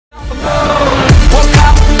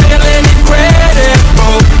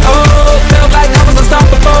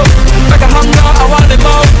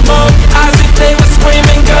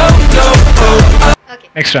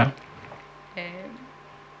extra.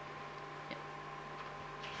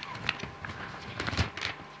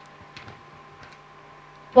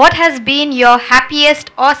 What has been your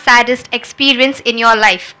happiest or saddest experience in your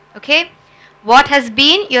life? Okay. What has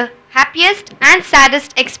been your happiest and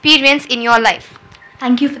saddest experience in your life?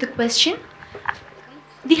 Thank you for the question.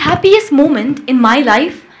 The happiest moment in my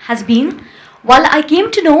life has been while I came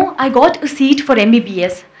to know I got a seat for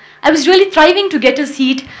MBBS. I was really thriving to get a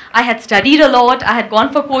seat. I had studied a lot. I had gone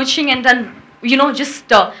for coaching and then,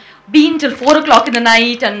 just been till 4 o'clock in the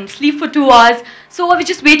night and sleep for 2 hours. So I was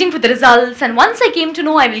just waiting for the results. And once I came to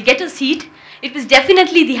know I will get a seat, it was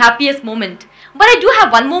definitely the happiest moment. But I do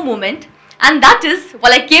have one more moment. And that is,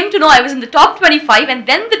 while I came to know I was in the top 25 and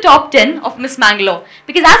then the top 10 of Miss Mangalore.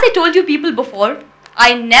 Because as I told you people before,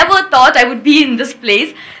 I never thought I would be in this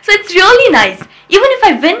place. So it's really nice. Even if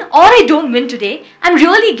I win or I don't win today, I'm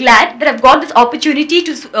really glad that I've got this opportunity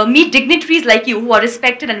to meet dignitaries like you who are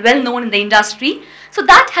respected and well known in the industry. So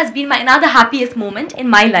that has been my another happiest moment in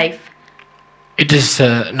my life. It is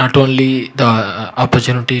not only the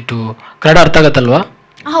opportunity to Kannada ಅರ್ಥ ಆಗತ್ತಲ್ವಾ?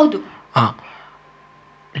 ಹೌದು.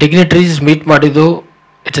 Dignitaries meet ಮಾಡಿದ್ದು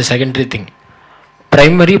it's A secondary thing.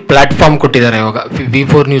 Primary platform ಕೊಟ್ಟಿದ್ದಾರೆ ಇವಾಗ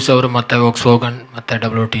V4 news ಅವರು ಮತ್ತು Volkswagen ಮತ್ತು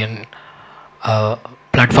WTN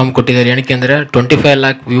platform ಕೊಟ್ಟಿದ್ದಾರೆ. ಏನಕ್ಕೆ ಅಂದರೆ 25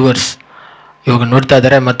 lakh ವ್ಯೂವರ್ಸ್ ಇವಾಗ ನೋಡ್ತಾ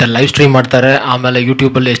ಇದ್ದಾರೆ ಮತ್ತು ಲೈವ್ ಸ್ಟ್ರೀಮ್ ಮಾಡ್ತಾರೆ. ಆಮೇಲೆ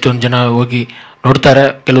ಯೂಟ್ಯೂಬಲ್ಲಿ ಎಷ್ಟೊಂದು ಜನ ಹೋಗಿ ನೋಡ್ತಾರೆ.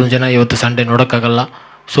 ಕೆಲವೊಂದು ಜನ ಇವತ್ತು Sunday ನೋಡೋಕ್ಕಾಗಲ್ಲ.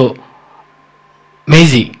 So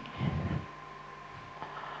ಮೇಜಿ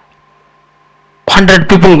 100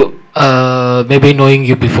 people maybe knowing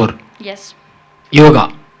you before. Yes. Yoga.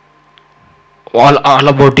 All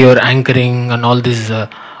about your anchoring and all these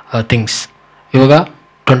things. Yoga,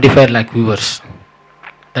 25 lakh viewers.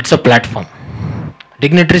 That's a platform.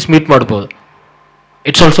 Dignitaries meet madbodu.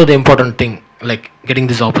 It's also the important thing, like getting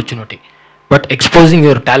this opportunity. But exposing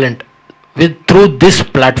your talent through this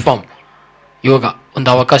platform, yoga, ಒಂದು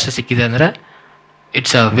ಅವಕಾಶ ಸಿಕ್ಕಿದೆ ಅಂದರೆ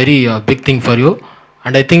it's a very big thing for you.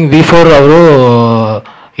 And I think V4 ಅವರು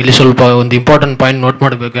ಇಲ್ಲಿ ಸ್ವಲ್ಪ ಒಂದು important point note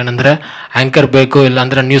ಮಾಡಬೇಕು. ಏನಂದರೆ ಆ್ಯಂಕರ್ ಬೇಕು,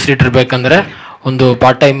 ಇಲ್ಲಾಂದರೆ ನ್ಯೂಸ್ ರೀಡರ್ ಬೇಕಂದರೆ ಒಂದು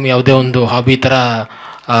ಪಾರ್ಟ್ ಟೈಮ್ ಯಾವುದೇ ಒಂದು ಹಾಬಿ ಥರ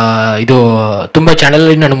ಇದು ತುಂಬ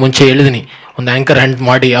ಚಾನಲಲ್ಲಿ ನಾನು ಮುಂಚೆ ಹೇಳಿದ್ದೀನಿ, ಒಂದು ಆ್ಯಂಕರ್ ಹ್ಯಾಂಡ್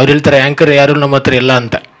ಮಾಡಿ. ಅವ್ರು ಹೇಳ್ತಾರೆ ಆ್ಯಂಕರ್ ಯಾರು ನಮ್ಮ ಹತ್ರ ಎಲ್ಲ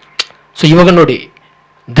ಅಂತ. ಸೊ ಇವಾಗ ನೋಡಿ,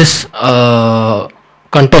 this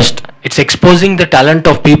contest it's exposing the talent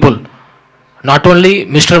of people. Not only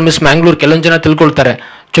mister miss Mangalore. ಕೆಲವೊಂದು ಜನ ತಿಳ್ಕೊಳ್ತಾರೆ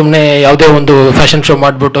ಸುಮ್ಮನೆ ಯಾವುದೇ ಒಂದು ಫ್ಯಾಷನ್ ಶೋ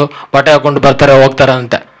ಮಾಡಿಬಿಟ್ಟು ಬಟ್ಟೆ ಹಾಕೊಂಡು ಬರ್ತಾರೆ ಹೋಗ್ತಾರೆ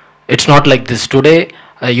ಅಂತ. It's not like this. Today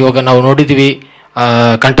ಇವಾಗ ನಾವು ನೋಡಿದ್ದೀವಿ,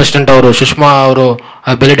 ಕಂಟೆಸ್ಟೆಂಟ್ ಅವರು ಸುಷ್ಮಾ ಅವರು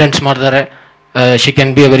ಬೆಲಿ ಡ್ಯಾನ್ಸ್ ಮಾಡ್ತಾರೆ. She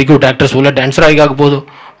can be A very good actress. ಒಳ್ಳೆ ಡ್ಯಾನ್ಸರ್ ಆಗಿ ಆಗ್ಬೋದು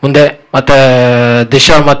ಮುಂದೆ. ಮತ್ತು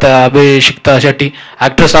ದಿಶಾ ಮತ್ತು ಅಭಿಷಿಕ್ತಾ ಶೆಟ್ಟಿ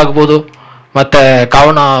ಆ್ಯಕ್ಟ್ರೆಸ್ ಆಗ್ಬೋದು. ಮತ್ತು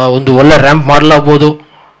ಕಾವನ ಒಂದು ಒಳ್ಳೆ ರ್ಯಾಂಪ್ ಮಾಡಲಾಗ್ಬೋದು.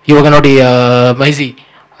 ಇವಾಗ ನೋಡಿ ಮೈಸಿ,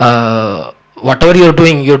 what ever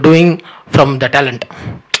your doing from the talent.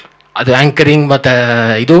 ಅದು ಆ್ಯಂಕರಿಂಗ್ ಮತ್ತು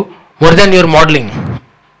ಇದು more than your modelling.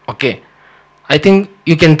 Okay, I think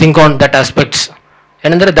you can think on that aspects.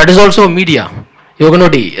 ಏನಂದರೆ ದಟ್ ಇಸ್ ಆಲ್ಸೋ ಮೀಡಿಯಾ. ಇವಾಗ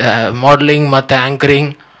ನೋಡಿ, ಮಾಡಲಿಂಗ್ ಮತ್ತು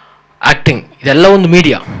ಆ್ಯಂಕರಿಂಗ್, ಆ್ಯಕ್ಟಿಂಗ್ ಇದೆಲ್ಲ ಒಂದು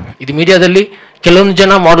ಮೀಡಿಯಾ. ಇದು ಮೀಡಿಯಾದಲ್ಲಿ ಕೆಲವೊಂದು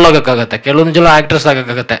ಜನ ಮಾಡಲ್ ಆಗೋಕ್ಕಾಗತ್ತೆ, ಕೆಲವೊಂದು ಜನ ಆ್ಯಕ್ಟ್ರೆಸ್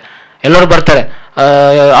ಆಗೋಕ್ಕಾಗತ್ತೆ. ಎಲ್ಲರೂ ಬರ್ತಾರೆ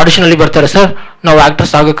ಆಡಿಷನಲ್ಲಿ ಬರ್ತಾರೆ, ಸರ್ ನಾವು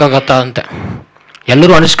ಆ್ಯಕ್ಟ್ರೆಸ್ ಆಗೋಕ್ಕಾಗತ್ತಾ ಅಂತ.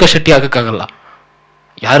 ಎಲ್ಲರೂ ಅನುಷ್ಕಾ ಶೆಟ್ಟಿ ಆಗೋಕ್ಕಾಗಲ್ಲ.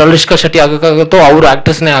 ಯಾರು ಅನುಷ್ಕಾ ಶೆಟ್ಟಿ ಆಗೋಕ್ಕಾಗುತ್ತೋ ಅವರು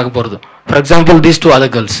ಆ್ಯಕ್ಟ್ರೆಸ್ನೇ ಆಗಬಾರ್ದು. For example these two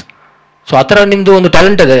other girls. So ಆ ಥರ ನಿಮ್ಮದು ಒಂದು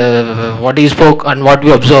ಟ್ಯಾಲೆಂಟ್ ಇದೆ. What you spoke and what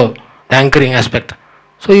you observe the anchoring aspect.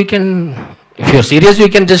 So you can, if you are serious, you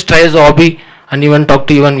can just try as a hobby and even talk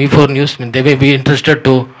to even V4 News. They may be interested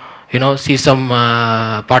to, see some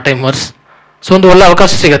part-timers. So ಒಂದು ಒಳ್ಳೆ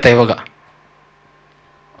ಅವಕಾಶ ಸಿಗುತ್ತೆ ಇವಾಗ.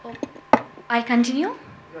 I continue.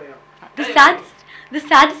 The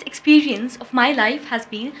saddest experience of my life has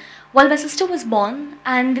been while my sister was born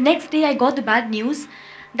and the next day I got the bad news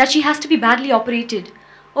that she has to be badly operated.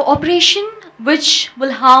 Or operation which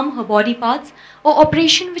will harm her body parts, or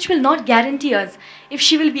operation which will not guarantee us if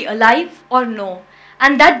she will be alive or no.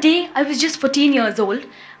 And that day I was just 14 years old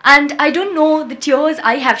and I don't know the tears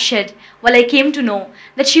I have shed while I came to know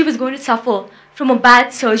that she was going to suffer from a bad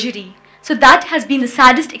surgery. So that has been the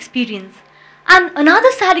saddest experience. And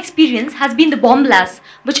another sad experience has been the bomb blast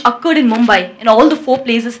which occurred in Mumbai in all the 4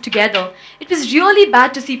 places together. It was really bad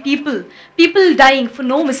to see people dying for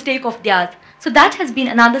no mistake of theirs. So that has been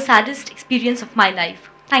another saddest experience of my life.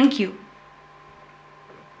 Thank you.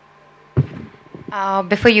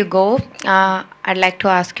 Before you go, I'd like to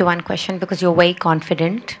ask you one question because you're very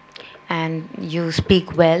confident and you speak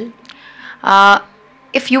well.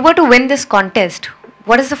 If you were to win this contest,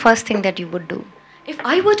 what is the first thing that you would do? If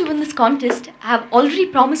I were to win this contest, I have already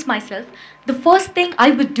promised myself the first thing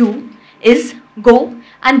I would do is go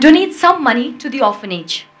and donate some money to the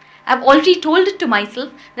orphanage. I've already told it to myself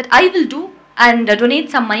that I will do and donate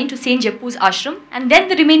some money to St. Jeppu's ashram, and then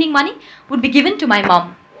the remaining money would be given to my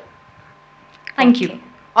mom. Thank you.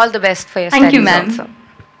 All the best for your Thank you, studies ma'am. also.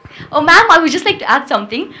 Oh, ma'am, I would just like to add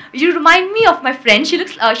something. You remind me of my friend.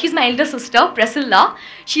 She's my elder sister, Priscilla.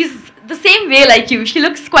 She's the same way like you. She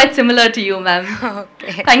looks quite similar to you, ma'am.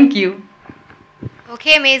 Okay. Thank you.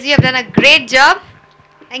 Okay, Maisie, you have done a great job.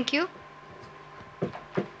 Thank you.